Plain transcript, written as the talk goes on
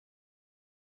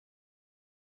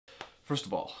First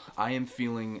of all, I am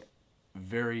feeling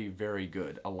very, very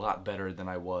good. A lot better than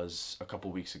I was a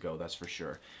couple weeks ago, that's for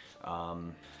sure.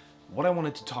 What I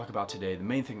wanted to talk about today, the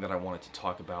main thing that I wanted to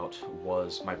talk about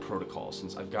was my protocol,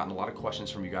 since I've gotten a lot of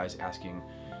questions from you guys asking,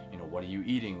 you know, what are you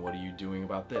eating? What are you doing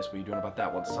about this? What are you doing about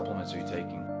that? What supplements are you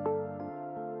taking?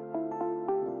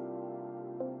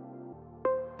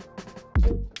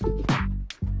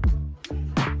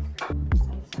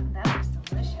 That looks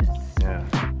delicious. Yeah.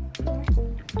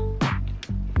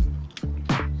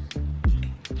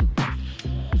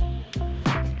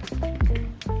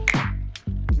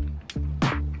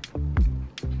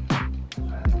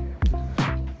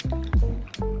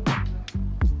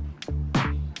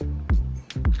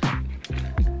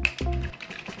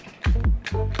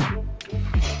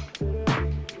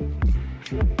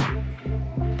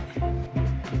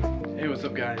 Hey, what's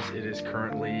up guys? It is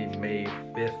currently May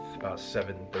 5th, about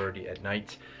 7:30 at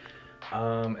night.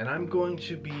 And I'm going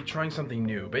to be trying something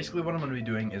new. Basically what I'm going to be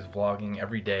doing is vlogging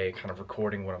every day, kind of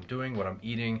recording what I'm doing, what I'm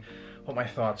eating, what my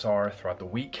thoughts are throughout the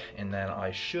week, and then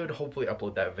I should hopefully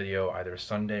upload that video either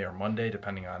Sunday or Monday,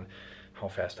 depending on how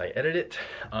fast I edit it.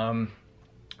 And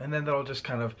then that'll just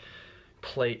kind of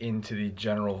play into the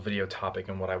general video topic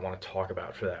and what I want to talk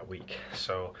about for that week.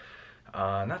 So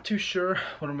not too sure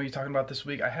what I'm going to be talking about this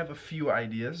week. I have a few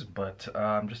ideas, but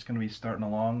I'm just going to be starting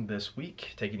along this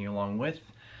week, taking you along with,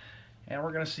 and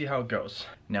we're going to see how it goes.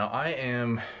 Now, I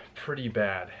am pretty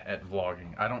bad at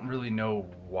vlogging. I don't really know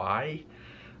why.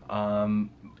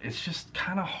 It's just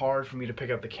kind of hard for me to pick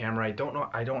up the camera.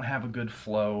 I don't have a good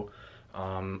flow.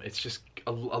 It's just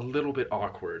a little bit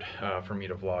awkward for me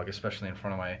to vlog, especially in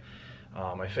front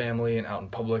of my family and out in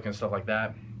public and stuff like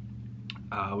that.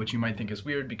 Which you might think is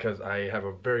weird because I have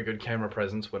a very good camera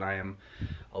presence when I am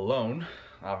alone,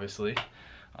 obviously.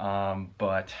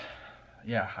 But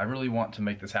yeah, I really want to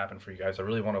make this happen for you guys. I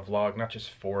really want to vlog, not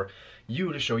just for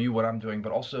you to show you what I'm doing,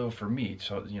 but also for me,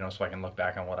 so so I can look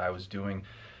back on what I was doing,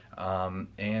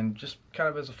 and just kind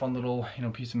of as a fun little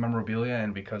piece of memorabilia,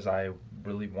 and because I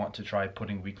really want to try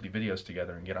putting weekly videos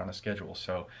together and get on a schedule.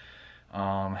 So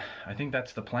I think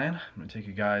that's the plan. I'm gonna take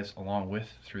you guys along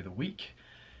with through the week.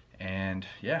 And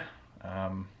yeah,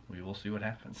 we will see what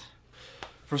happens.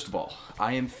 First of all,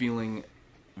 I am feeling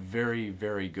very,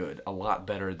 very good. A lot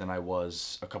better than I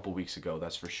was a couple weeks ago,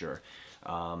 that's for sure.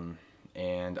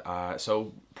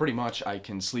 So pretty much I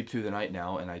can sleep through the night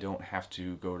now, and I don't have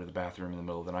to go to the bathroom in the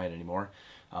middle of the night anymore.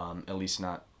 At least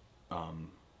not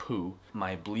poo.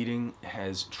 My bleeding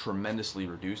has tremendously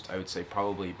reduced. I would say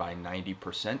probably by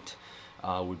 90%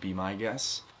 would be my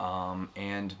guess.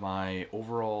 And my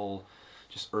overall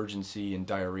just urgency and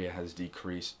diarrhea has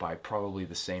decreased by probably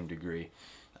the same degree.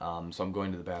 So I'm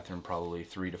going to the bathroom probably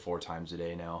 3 to 4 times a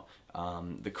day now.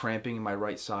 The cramping in my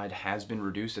right side has been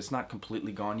reduced. It's not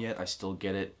completely gone yet. I still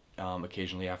get it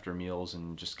occasionally after meals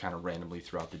and just kind of randomly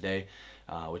throughout the day,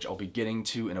 which I'll be getting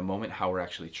to in a moment, how we're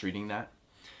actually treating that.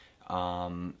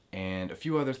 And a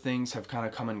few other things have kind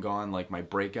of come and gone, like my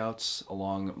breakouts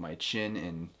along my chin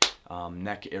and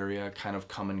neck area kind of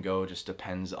come and go, just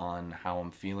depends on how I'm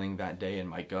feeling that day in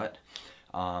my gut,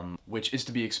 which is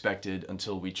to be expected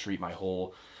until we treat my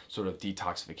whole sort of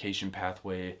detoxification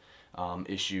pathway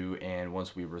issue, and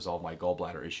once we resolve my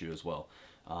gallbladder issue as well.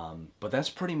 But that's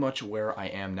pretty much where I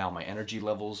am now. My energy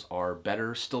levels are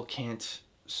better. Still can't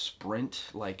sprint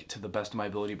like to the best of my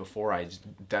ability before. I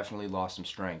definitely lost some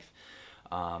strength.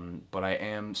 But I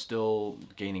am still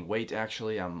gaining weight,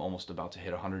 actually. I'm almost about to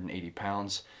hit 180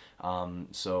 pounds.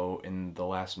 So in the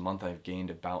last month I've gained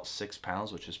about 6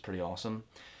 pounds, which is pretty awesome.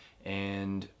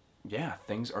 And yeah,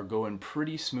 things are going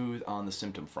pretty smooth on the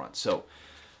symptom front. So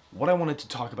what I wanted to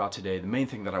talk about today, the main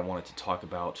thing that I wanted to talk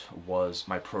about was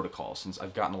my protocol, since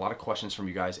I've gotten a lot of questions from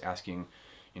you guys asking,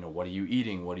 what are you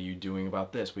eating? What are you doing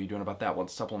about this? What are you doing about that?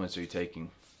 What supplements are you taking?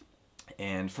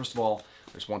 And first of all,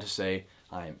 I just want to say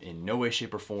I am in no way,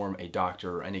 shape, or form a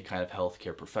doctor or any kind of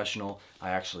healthcare professional. I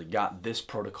actually got this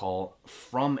protocol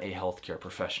from a healthcare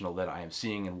professional that I am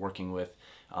seeing and working with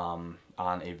on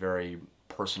a very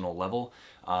personal level.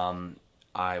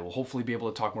 I will hopefully be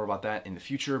able to talk more about that in the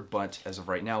future, but as of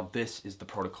right now, this is the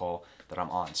protocol that I'm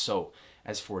on. So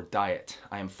as for diet,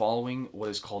 I am following what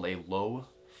is called a low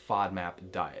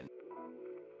FODMAP diet.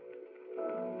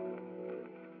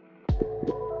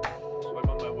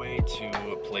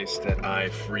 To a place that I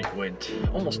frequent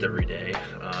almost every day,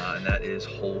 and that is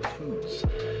Whole Foods.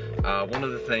 One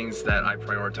of the things that I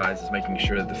prioritize is making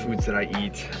sure that the foods that I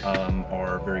eat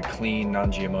are very clean,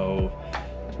 non-GMO,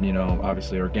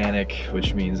 obviously organic,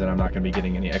 which means that I'm not going to be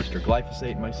getting any extra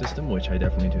glyphosate in my system, which I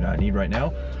definitely do not need right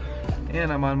now.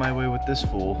 And I'm on my way with this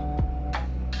fool.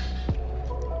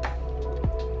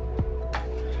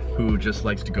 who just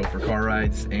likes to go for car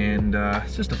rides, and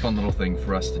it's just a fun little thing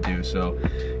for us to do. So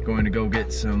going to go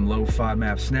get some low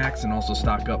FODMAP snacks and also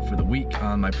stock up for the week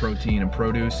on my protein and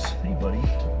produce. Hey buddy.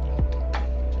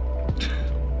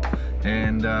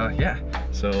 And yeah,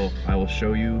 so I will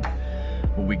show you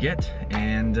what we get,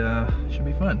 and it should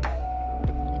be fun.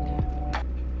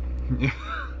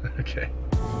 Okay.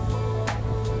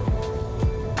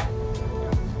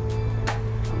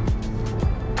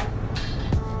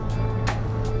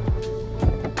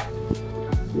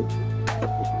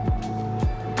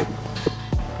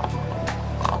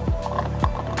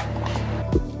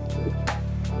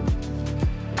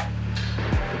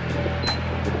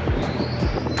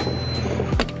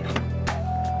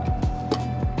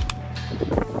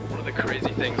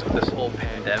 Things with this whole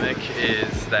pandemic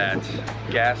is that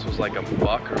gas was like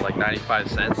 $1 or like 95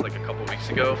 cents like a couple weeks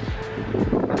ago.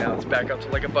 Now it's back up to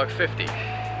like $1.50,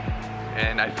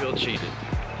 and I feel cheated.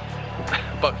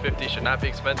 $1.50 should not be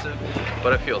expensive,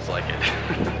 but it feels like it.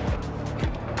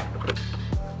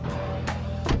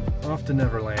 Off to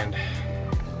Neverland.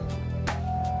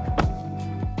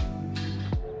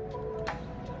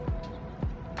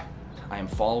 I am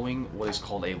following what is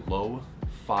called a low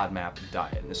FODMAP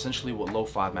diet. And essentially what low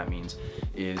FODMAP means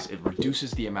is it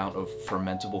reduces the amount of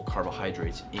fermentable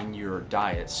carbohydrates in your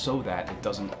diet so that it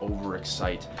doesn't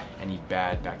overexcite any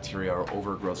bad bacteria or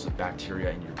overgrowth of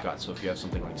bacteria in your gut. So if you have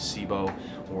something like SIBO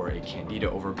or a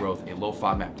candida overgrowth, a low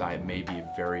FODMAP diet may be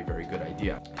a very, very good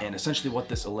idea. And essentially what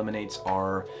this eliminates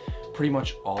are pretty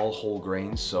much all whole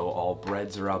grains, so all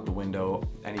breads are out the window,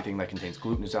 anything that contains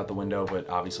gluten is out the window, but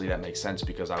obviously that makes sense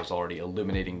because I was already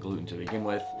eliminating gluten to begin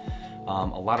with.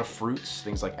 A lot of fruits,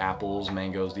 things like apples,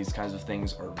 mangoes, these kinds of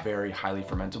things are very highly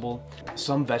fermentable.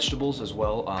 Some vegetables as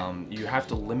well. You have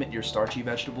to limit your starchy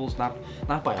vegetables, not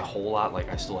by a whole lot, like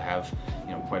I still have,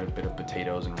 you know, quite a bit of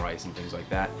potatoes and rice and things like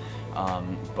that,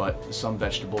 but some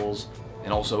vegetables.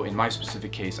 And also in my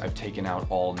specific case, I've taken out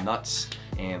all nuts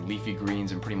and leafy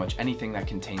greens and pretty much anything that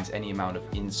contains any amount of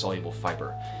insoluble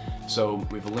fiber. So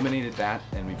we've eliminated that,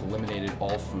 and we've eliminated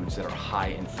all foods that are high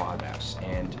in FODMAPs,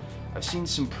 and I've seen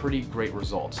some pretty great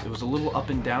results. It was a little up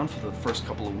and down for the first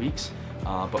couple of weeks,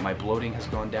 but my bloating has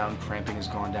gone down, cramping has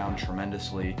gone down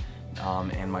tremendously,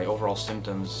 and my overall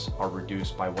symptoms are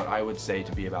reduced by what I would say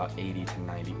to be about 80 to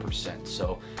 90%.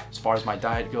 So as far as my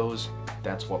diet goes,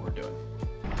 that's what we're doing.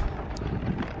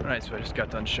 All right, so I just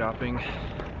got done shopping.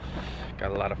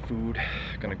 Got a lot of food.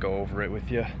 Gonna go over it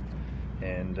with you,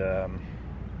 and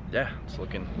yeah, it's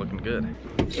looking good.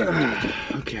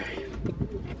 Okay.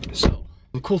 So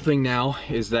the cool thing now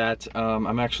is that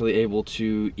I'm actually able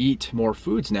to eat more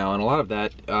foods now, and a lot of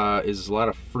that is a lot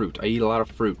of fruit. I eat a lot of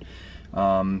fruit,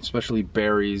 especially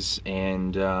berries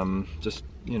and just,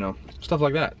 you know, stuff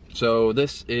like that. So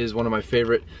this is one of my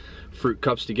favorite fruit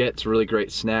cups to get. It's a really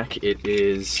great snack. It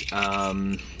is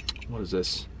what is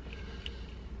this?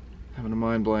 Having a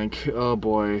mind blank. Oh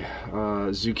boy,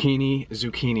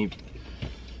 zucchini,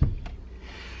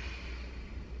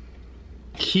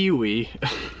 kiwi.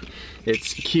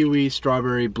 It's kiwi,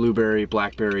 strawberry, blueberry,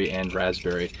 blackberry, and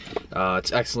raspberry.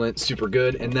 It's excellent, super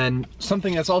good. And then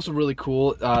something that's also really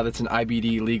cool, that's an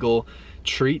IBD legal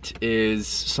treat, is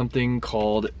something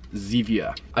called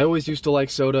Zevia. I always used to like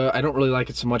soda. I don't really like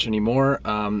it so much anymore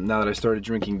now that I started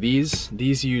drinking these.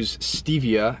 These use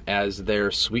stevia as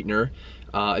their sweetener.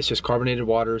 It's just carbonated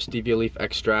water, stevia leaf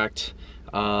extract,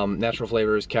 natural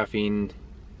flavors, caffeine,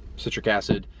 citric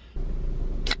acid.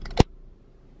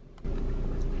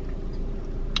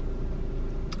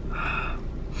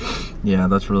 Yeah,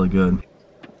 that's really good.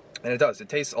 And it does. It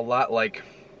tastes a lot like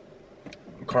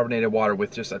carbonated water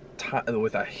with just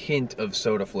with a hint of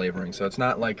soda flavoring. So it's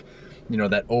not like, you know,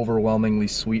 that overwhelmingly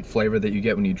sweet flavor that you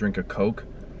get when you drink a Coke.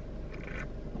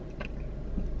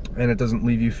 And it doesn't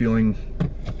leave you feeling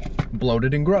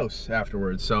bloated and gross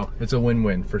afterwards. So it's a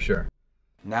win-win for sure.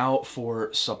 Now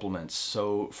for supplements.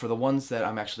 So for the ones that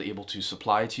I'm actually able to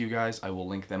supply to you guys, I will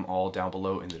link them all down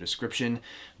below in the description.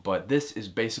 But this is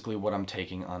basically what I'm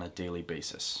taking on a daily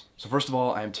basis. So first of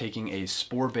all, I'm taking a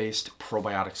spore-based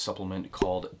probiotic supplement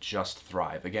called Just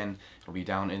Thrive. Again, it'll be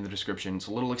down in the description. It's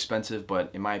a little expensive,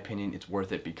 but in my opinion, it's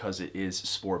worth it because it is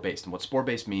spore-based. And what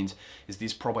spore-based means is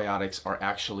these probiotics are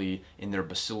actually in their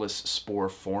bacillus spore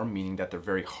form, meaning that they're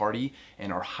very hardy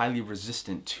and are highly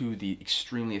resistant to the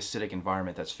extremely acidic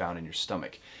environment that's found in your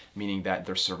stomach, meaning that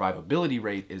their survivability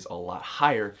rate is a lot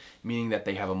higher, meaning that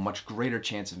they have a much greater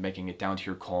chance of making it down to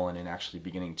your colon and actually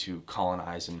beginning to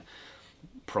colonize and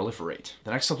proliferate.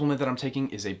 The next supplement that I'm taking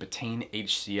is a betaine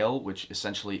HCl, which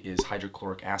essentially is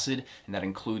hydrochloric acid, and that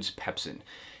includes pepsin.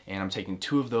 And I'm taking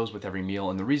 2 of those with every meal,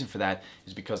 and the reason for that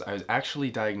is because I was actually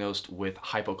diagnosed with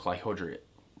hypochlorhydria.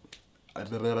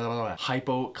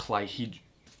 hypochlorhydria.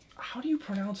 How do you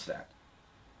pronounce that?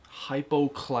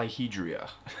 Hypochlorhydria.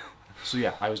 So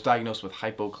yeah, I was diagnosed with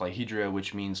hypochlorhydria,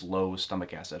 which means low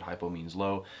stomach acid. Hypo means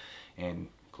low, and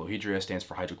chlorhydria stands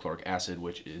for hydrochloric acid,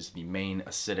 which is the main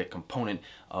acidic component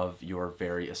of your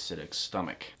very acidic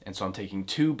stomach. And so I'm taking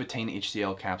 2 betaine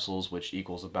HCl capsules, which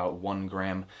equals about 1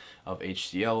 gram of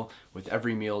HCl with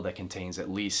every meal that contains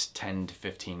at least 10 to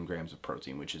 15 grams of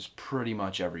protein, which is pretty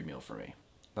much every meal for me.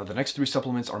 Now the next 3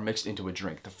 supplements are mixed into a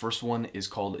drink. The first one is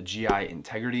called GI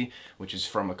Integrity, which is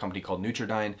from a company called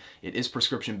Nutridyne. It is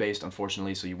prescription based,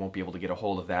 unfortunately, so you won't be able to get a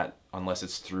hold of that unless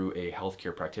it's through a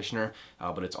healthcare practitioner,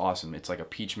 but it's awesome. It's like a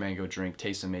peach mango drink,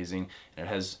 tastes amazing, and it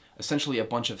has essentially a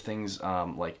bunch of things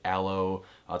like aloe,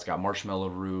 it's got marshmallow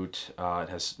root, it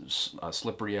has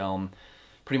slippery elm,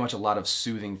 pretty much a lot of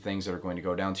soothing things that are going to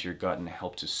go down to your gut and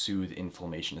help to soothe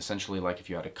inflammation. Essentially like if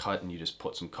you had a cut and you just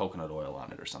put some coconut oil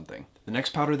on it or something. The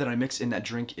next powder that I mix in that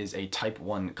drink is a type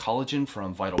 1 collagen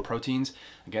from Vital Proteins.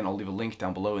 Again, I'll leave a link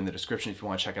down below in the description if you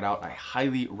want to check it out. I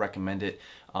highly recommend it.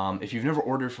 If you've never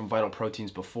ordered from Vital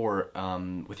Proteins before,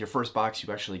 with your first box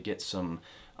you actually get some,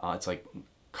 it's like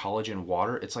collagen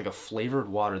water. It's like a flavored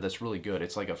water that's really good.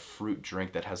 It's like a fruit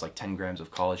drink that has like 10 grams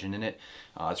of collagen in it.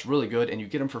 It's really good, and you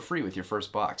get them for free with your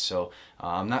first box. So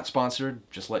I'm not sponsored,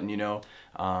 just letting you know.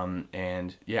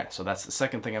 And yeah, so that's the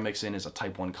second thing I mix in is a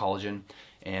type 1 collagen.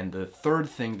 And the third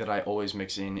thing that I always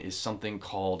mix in is something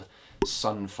called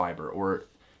sun fiber, or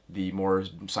the more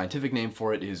scientific name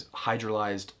for it is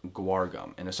hydrolyzed guar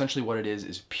gum. And essentially what it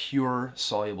is pure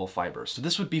soluble fiber. So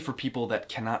this would be for people that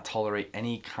cannot tolerate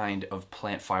any kind of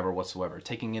plant fiber whatsoever.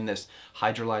 Taking in this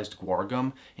hydrolyzed guar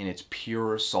gum in its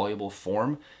pure soluble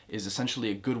form is essentially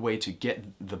a good way to get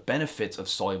the benefits of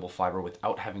soluble fiber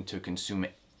without having to consume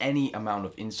any amount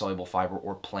of insoluble fiber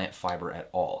or plant fiber at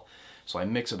all. So I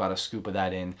mix about a scoop of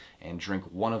that in and drink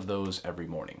 1 of those every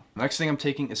morning. The next thing I'm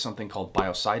taking is something called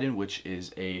biocidin, which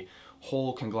is a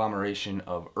whole conglomeration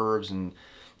of herbs and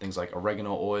things like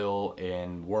oregano oil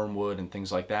and wormwood and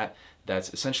things like that.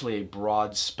 That's essentially a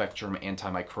broad spectrum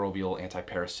antimicrobial,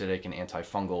 antiparasitic, and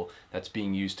antifungal that's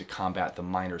being used to combat the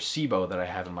minor SIBO that I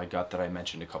have in my gut that I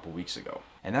mentioned a couple weeks ago.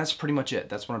 And that's pretty much it.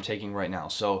 That's what I'm taking right now.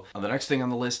 So the next thing on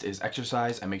the list is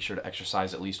exercise. I make sure to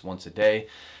exercise at least once a day.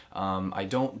 I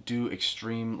don't do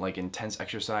extreme, like intense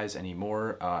exercise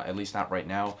anymore, at least not right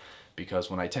now, because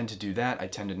when I tend to do that, I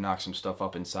tend to knock some stuff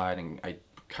up inside and I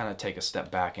kind of take a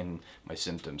step back in my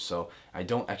symptoms. So I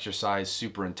don't exercise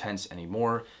super intense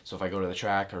anymore. So if I go to the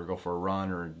track or go for a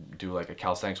run or do like a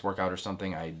calisthenics workout or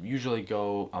something, I usually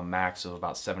go a max of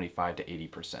about 75 to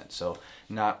 80%. So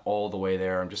not all the way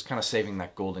there. I'm just kind of saving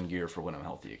that golden gear for when I'm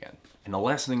healthy again. And the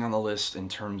last thing on the list in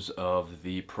terms of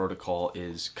the protocol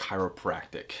is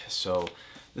chiropractic. So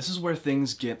this is where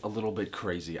things get a little bit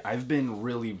crazy. I've been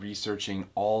really researching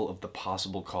all of the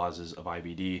possible causes of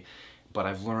IBD, but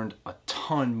I've learned a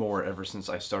ton more ever since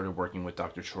I started working with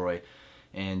Dr. Troy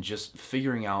and just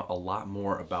figuring out a lot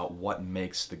more about what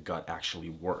makes the gut actually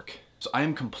work. So I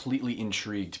am completely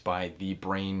intrigued by the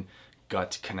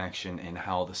brain-gut connection and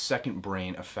how the second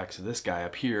brain affects this guy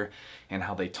up here and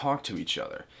how they talk to each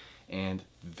other. And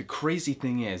the crazy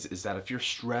thing is that if you're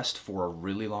stressed for a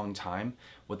really long time,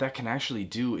 what that can actually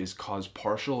do is cause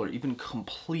partial or even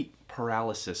complete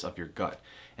paralysis of your gut.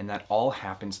 And that all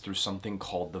happens through something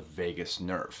called the vagus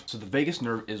nerve. So the vagus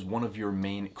nerve is one of your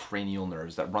main cranial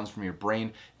nerves that runs from your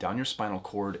brain down your spinal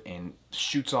cord and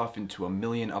shoots off into a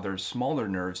million other smaller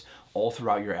nerves all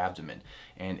throughout your abdomen.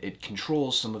 And it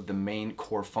controls some of the main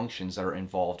core functions that are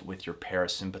involved with your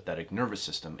parasympathetic nervous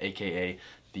system, aka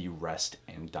the rest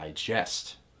and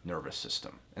digest nervous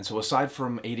system. And so aside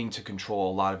from aiding to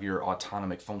control a lot of your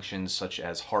autonomic functions such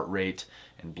as heart rate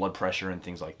and blood pressure and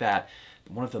things like that,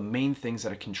 one of the main things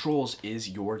that it controls is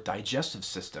your digestive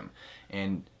system.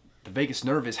 And the vagus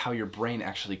nerve is how your brain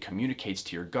actually communicates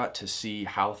to your gut to see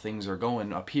how things are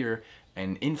going up here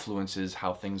and influences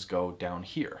how things go down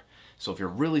here. So if you're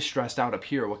really stressed out up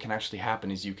here, what can actually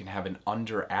happen is you can have an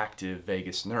underactive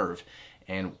vagus nerve.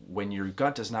 And when your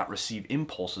gut does not receive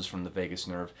impulses from the vagus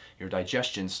nerve, your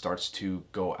digestion starts to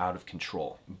go out of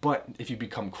control. But if you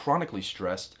become chronically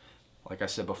stressed, like I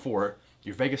said before,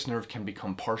 your vagus nerve can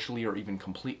become partially or even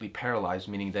completely paralyzed,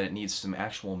 meaning that it needs some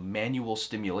actual manual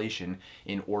stimulation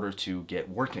in order to get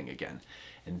working again.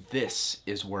 And this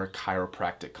is where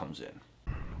chiropractic comes in.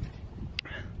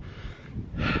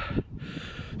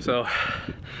 So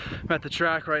I'm at the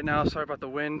track right now, sorry about the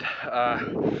wind.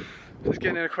 Just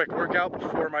getting in a quick workout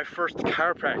before my first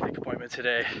chiropractic appointment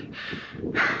today.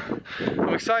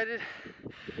 I'm excited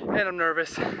and I'm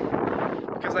nervous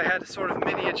because I had a sort of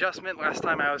mini adjustment last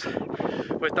time I was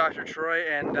with Dr. Troy,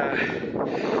 and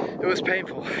it was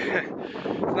painful.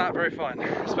 It's not very fun,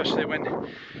 especially when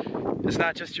it's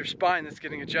not just your spine that's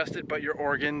getting adjusted, but your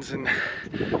organs and,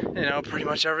 you know, pretty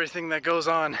much everything that goes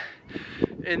on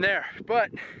in there. But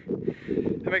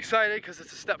I'm excited because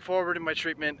it's a step forward in my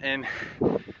treatment, and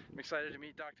I'm excited to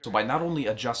meet Dr. So by not only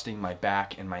adjusting my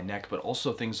back and my neck, but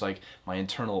also things like my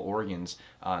internal organs,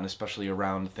 and especially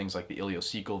around things like the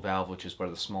ileocecal valve, which is where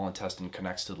the small intestine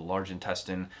connects to the large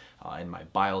intestine, and my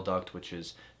bile duct, which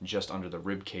is just under the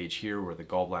rib cage here where the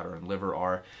gallbladder and liver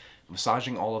are.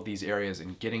 Massaging all of these areas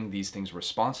and getting these things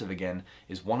responsive again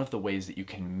is one of the ways that you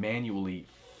can manually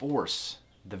force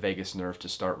the vagus nerve to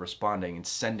start responding and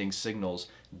sending signals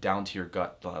down to your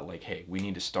gut like, hey, we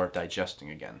need to start digesting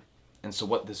again. And so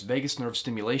what this vagus nerve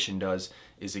stimulation does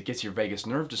is it gets your vagus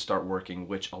nerve to start working,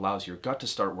 which allows your gut to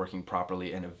start working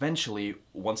properly, and eventually,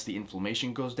 once the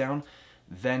inflammation goes down,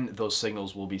 then those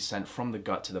signals will be sent from the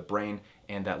gut to the brain,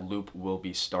 and that loop will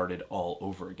be started all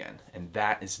over again. And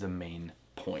that is the main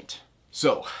point.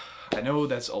 So, I know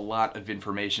that's a lot of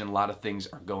information, a lot of things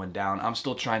are going down. I'm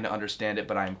still trying to understand it,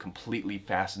 but I'm completely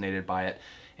fascinated by it,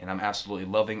 and I'm absolutely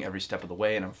loving every step of the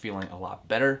way, and I'm feeling a lot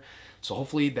better. So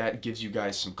hopefully that gives you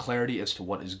guys some clarity as to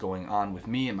what is going on with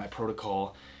me and my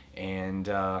protocol, and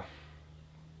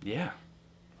yeah,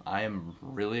 I am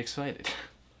really excited.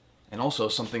 And also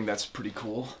something that's pretty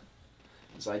cool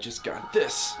is I just got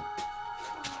this.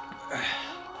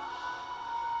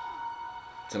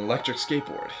 It's an electric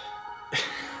skateboard.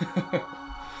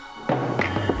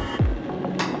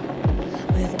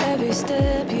 With every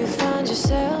step you find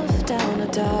yourself down a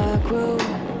dark road,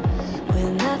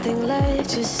 with nothing left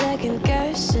to second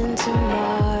guessing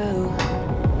tomorrow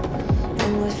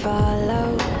and what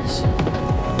follows.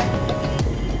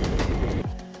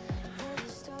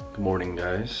 Good morning,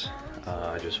 guys.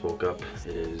 I just woke up.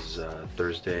 It is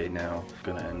Thursday now.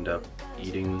 Gonna end up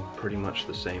eating pretty much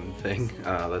the same thing.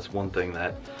 That's one thing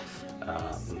that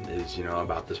is, you know,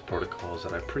 about this protocol is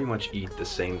that I pretty much eat the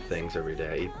same things every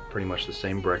day. I eat pretty much the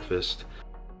same breakfast.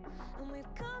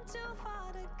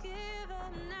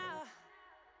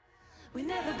 We've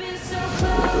never been so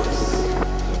close.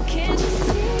 Can't you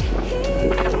see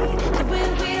that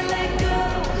when we let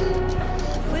go,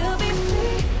 we'll be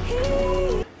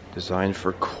free? Designed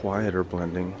for quieter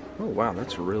blending. Oh wow,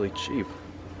 that's really cheap.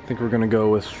 I think we're gonna go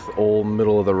with old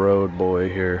middle of the road boy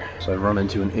here. So I run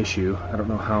into an issue. I don't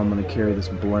know how I'm gonna carry this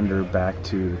blender back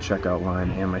to the checkout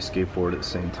line and my skateboard at the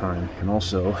same time. And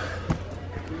also,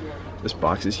 this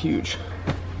box is huge.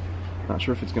 Not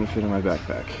sure if it's gonna fit in my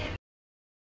backpack.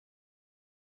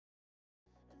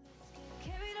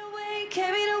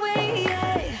 Carried away,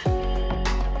 yeah.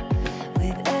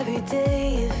 With every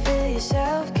day you feel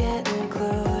yourself getting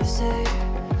closer.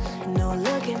 No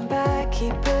looking back,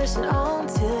 keep pushing on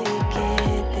till you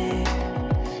get there.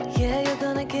 Yeah, you're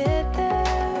gonna get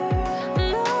there.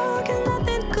 No, 'cause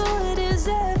nothing good has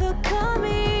ever come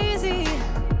easy.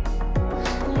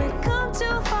 And we've come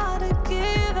too far to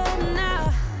give up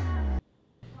now.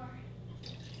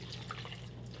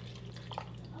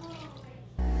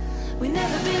 We've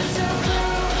never been so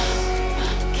close.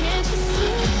 Can't you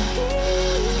see that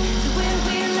when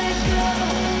we let go,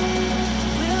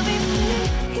 we'll be free?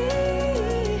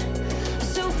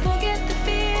 So forget the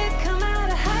fear, come out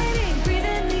of hiding, breathe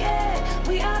in the air.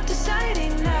 We are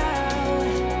deciding now.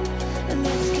 And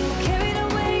let's get carried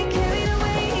away,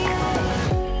 yeah.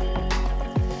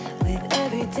 With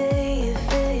every day you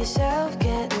feel yourself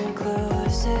getting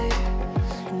closer.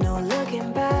 No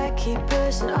looking back, keep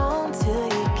pushing on till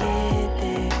you get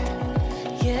there.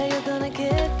 Yeah, you're gonna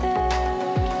get there.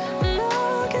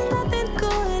 No, 'cause nothing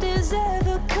good has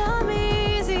ever come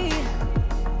easy.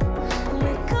 And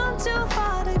we've come too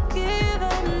far to give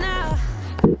up now.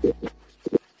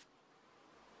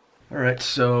 Alright,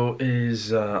 so it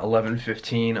is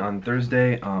 11:15 on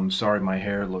Thursday. Sorry my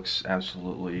hair looks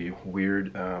absolutely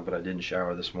weird, but I didn't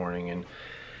shower this morning and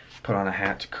put on a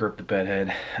hat to curb the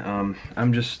bedhead.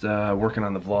 I'm just working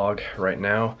on the vlog right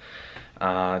now,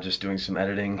 just doing some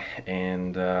editing,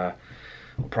 and I'll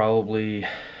probably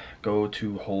go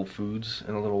to Whole Foods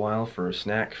in a little while for a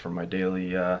snack for my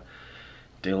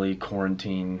daily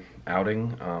quarantine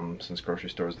outing, since grocery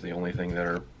stores are the only thing that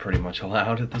are pretty much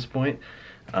allowed at this point.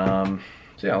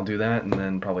 So yeah, I'll do that and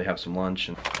then probably have some lunch.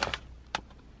 And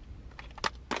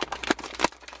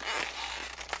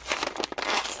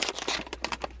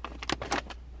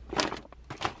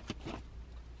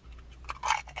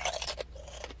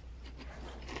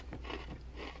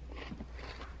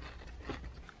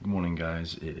good morning,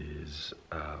 guys. It is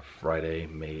Friday,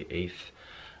 May 8th,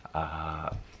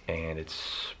 and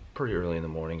it's pretty early in the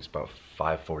morning. It's about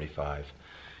 5:45,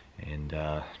 and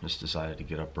just decided to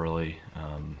get up early.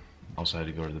 Also had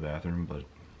to go to the bathroom, but it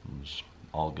was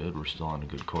all good. We're still on a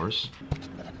good course.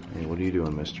 Hey, what are you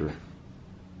doing, mister?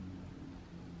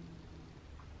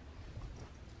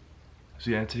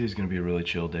 So yeah, today's gonna be a really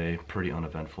chill day, pretty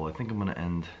uneventful. I think I'm gonna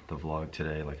end the vlog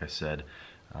today, like I said.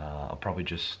 I'll probably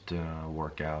just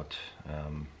work out,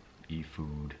 eat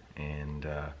food, and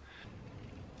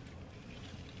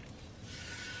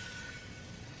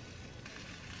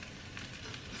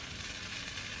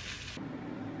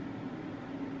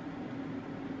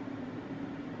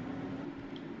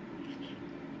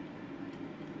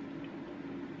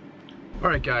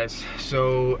Alright guys,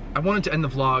 so I wanted to end the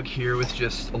vlog here with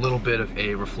just a little bit of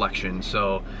a reflection.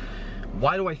 So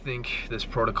why do I think this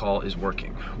protocol is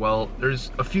working? Well,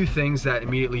 there's a few things that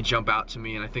immediately jump out to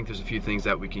me, and I think there's a few things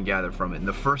that we can gather from it. And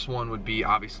the first one would be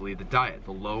obviously the diet,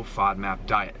 the low FODMAP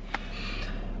diet.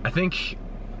 I think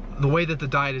the way that the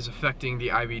diet is affecting the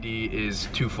IBD is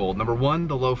twofold. Number one,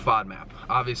 the low FODMAP.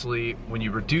 Obviously, when you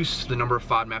reduce the number of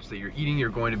FODMAPs that you're eating, you're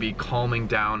going to be calming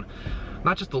down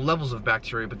not just the levels of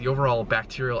bacteria, but the overall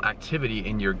bacterial activity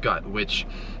in your gut, which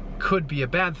could be a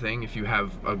bad thing if you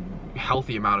have a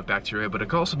healthy amount of bacteria, but it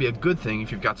could also be a good thing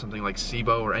if you've got something like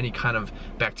SIBO or any kind of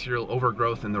bacterial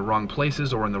overgrowth in the wrong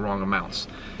places or in the wrong amounts.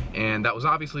 And that was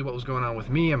obviously what was going on with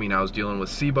me. I mean, I was dealing with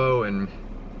SIBO and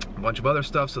a bunch of other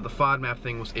stuff, so the FODMAP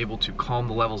thing was able to calm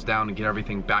the levels down and get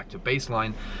everything back to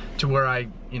baseline to where I,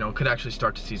 could actually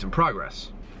start to see some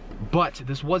progress. But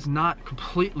this was not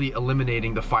completely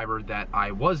eliminating the fiber that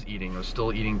I was eating. I was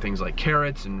still eating things like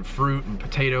carrots and fruit and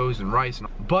potatoes and rice.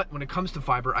 But when it comes to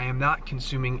fiber, I am not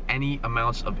consuming any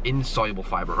amounts of insoluble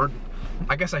fiber, or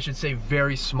I guess I should say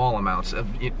very small amounts of,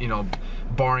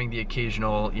 barring the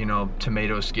occasional,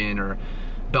 tomato skin or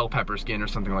bell pepper skin or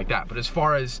something like that. But as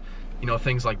far as,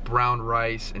 things like brown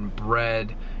rice and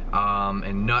bread,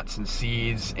 and nuts and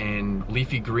seeds and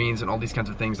leafy greens and all these kinds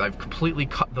of things, I've completely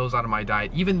cut those out of my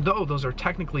diet. Even though those are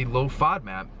technically low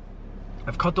FODMAP,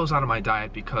 I've cut those out of my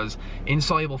diet because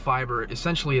insoluble fiber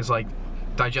essentially is like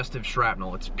digestive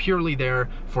shrapnel. It's purely there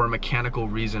for a mechanical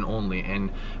reason only,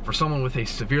 and for someone with a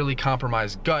severely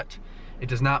compromised gut, it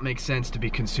does not make sense to be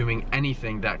consuming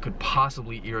anything that could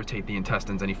possibly irritate the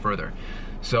intestines any further.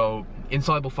 So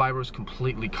insoluble fiber is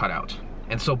completely cut out.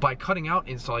 And so by cutting out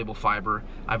insoluble fiber,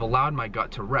 I've allowed my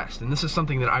gut to rest. And this is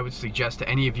something that I would suggest to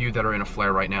any of you that are in a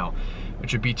flare right now,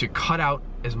 which would be to cut out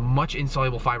as much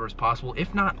insoluble fiber as possible,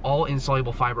 if not all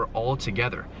insoluble fiber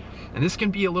altogether. And this can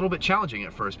be a little bit challenging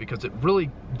at first because it really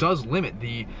does limit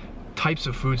the types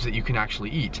of foods that you can actually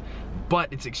eat.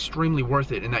 But it's extremely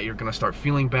worth it in that you're gonna start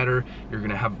feeling better, you're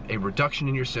gonna have a reduction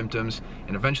in your symptoms,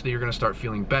 and eventually you're gonna start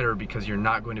feeling better because you're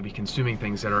not going to be consuming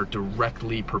things that are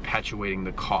directly perpetuating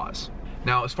the cause.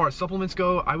 Now, as far as supplements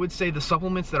go, I would say the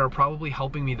supplements that are probably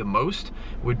helping me the most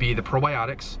would be the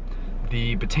probiotics,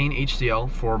 the betaine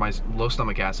HCl for my low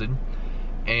stomach acid,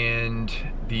 and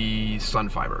the sun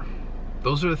fiber.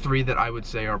 Those are the three that I would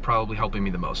say are probably helping me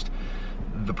the most.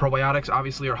 The probiotics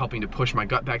obviously are helping to push my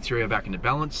gut bacteria back into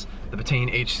balance. The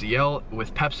betaine HCl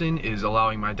with pepsin is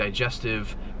allowing my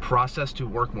digestive process to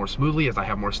work more smoothly as I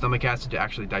have more stomach acid to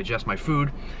actually digest my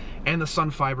food. And the sun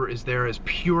fiber is there as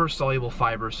pure soluble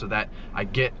fiber so that I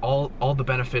get all the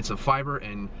benefits of fiber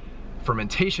and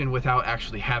fermentation without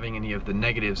actually having any of the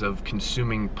negatives of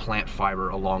consuming plant fiber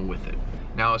along with it.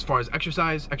 Now, as far as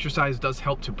exercise does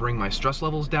help to bring my stress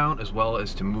levels down as well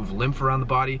as to move lymph around the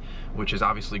body, which is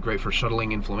obviously great for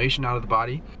shuttling inflammation out of the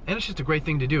body. And it's just a great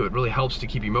thing to do. It really helps to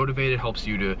keep you motivated, helps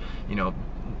you to,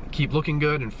 keep looking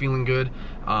good and feeling good.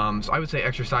 So I would say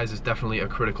exercise is definitely a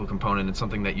critical component and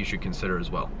something that you should consider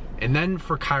as well. And then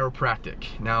for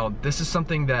chiropractic. Now, this is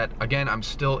something that, again, it's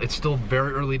still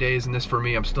very early days in this for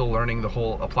me. I'm still learning the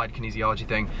whole applied kinesiology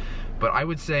thing. But I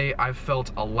would say I've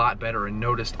felt a lot better and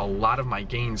noticed a lot of my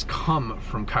gains come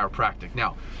from chiropractic.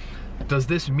 Now, does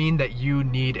this mean that you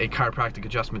need a chiropractic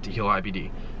adjustment to heal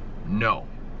IBD? No.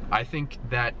 I think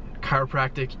that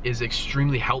chiropractic is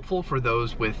extremely helpful for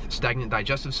those with stagnant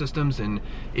digestive systems and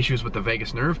issues with the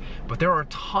vagus nerve, but there are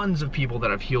tons of people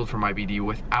that have healed from IBD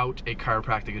without a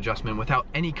chiropractic adjustment, without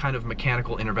any kind of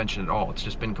mechanical intervention at all. It's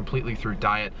just been completely through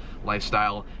diet,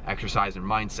 lifestyle, exercise, and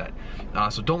mindset.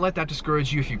 So don't let that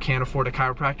discourage you if you can't afford a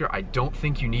chiropractor. I don't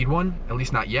think you need one, at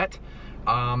least not yet.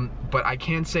 But I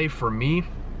can say for me,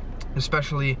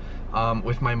 especially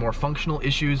with my more functional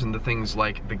issues and the things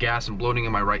like the gas and bloating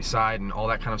in my right side and all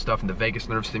that kind of stuff and the vagus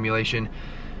nerve stimulation,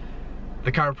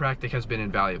 the chiropractic has been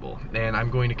invaluable, and I'm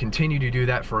going to continue to do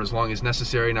that for as long as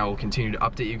necessary, and I will continue to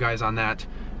update you guys on that.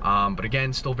 But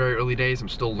again, still very early days. I'm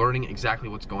still learning exactly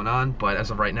what's going on, but as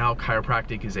of right now,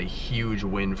 chiropractic is a huge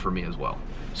win for me as well.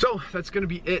 So that's gonna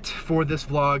be it for this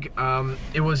vlog.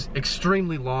 It was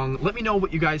extremely long. Let me know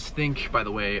what you guys think, by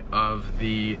the way, of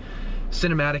the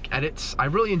cinematic edits. I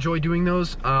really enjoy doing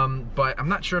those, but I'm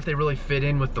not sure if they really fit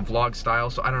in with the vlog style,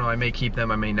 so I don't know, I may keep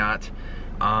them, I may not.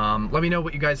 Let me know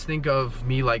what you guys think of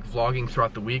me like vlogging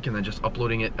throughout the week and then just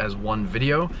uploading it as one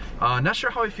video. Not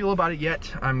sure how I feel about it yet.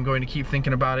 I'm going to keep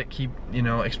thinking about it, keep, you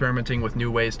know, experimenting with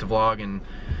new ways to vlog and,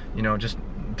 you know, just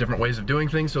different ways of doing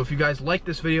things. So if you guys like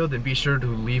this video, then be sure to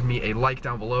leave me a like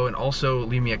down below and also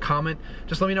leave me a comment.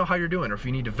 Just let me know how you're doing, or if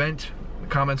you need to vent. The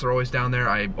comments are always down there.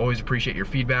 I always appreciate your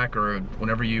feedback, or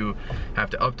whenever you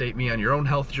have to update me on your own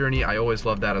health journey, I always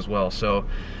love that as well. So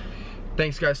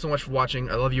thanks guys so much for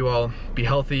watching. I love you all. Be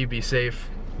healthy, be safe.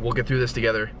 We'll get through this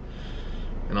together,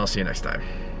 and I'll see you next time.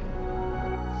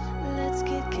 Let's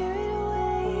get carried away.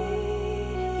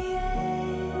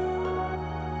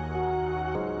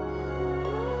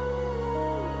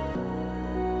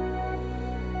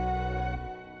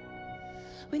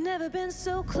 We've never been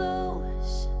so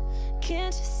close.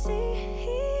 Can't you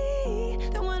see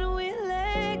that when we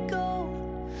let go,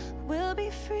 we'll be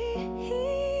free?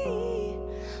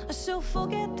 So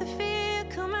forget the fear,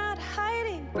 come out of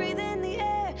hiding, breathe in the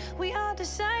air. We are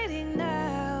deciding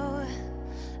now.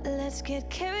 Let's get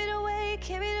carried away,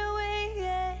 carried away.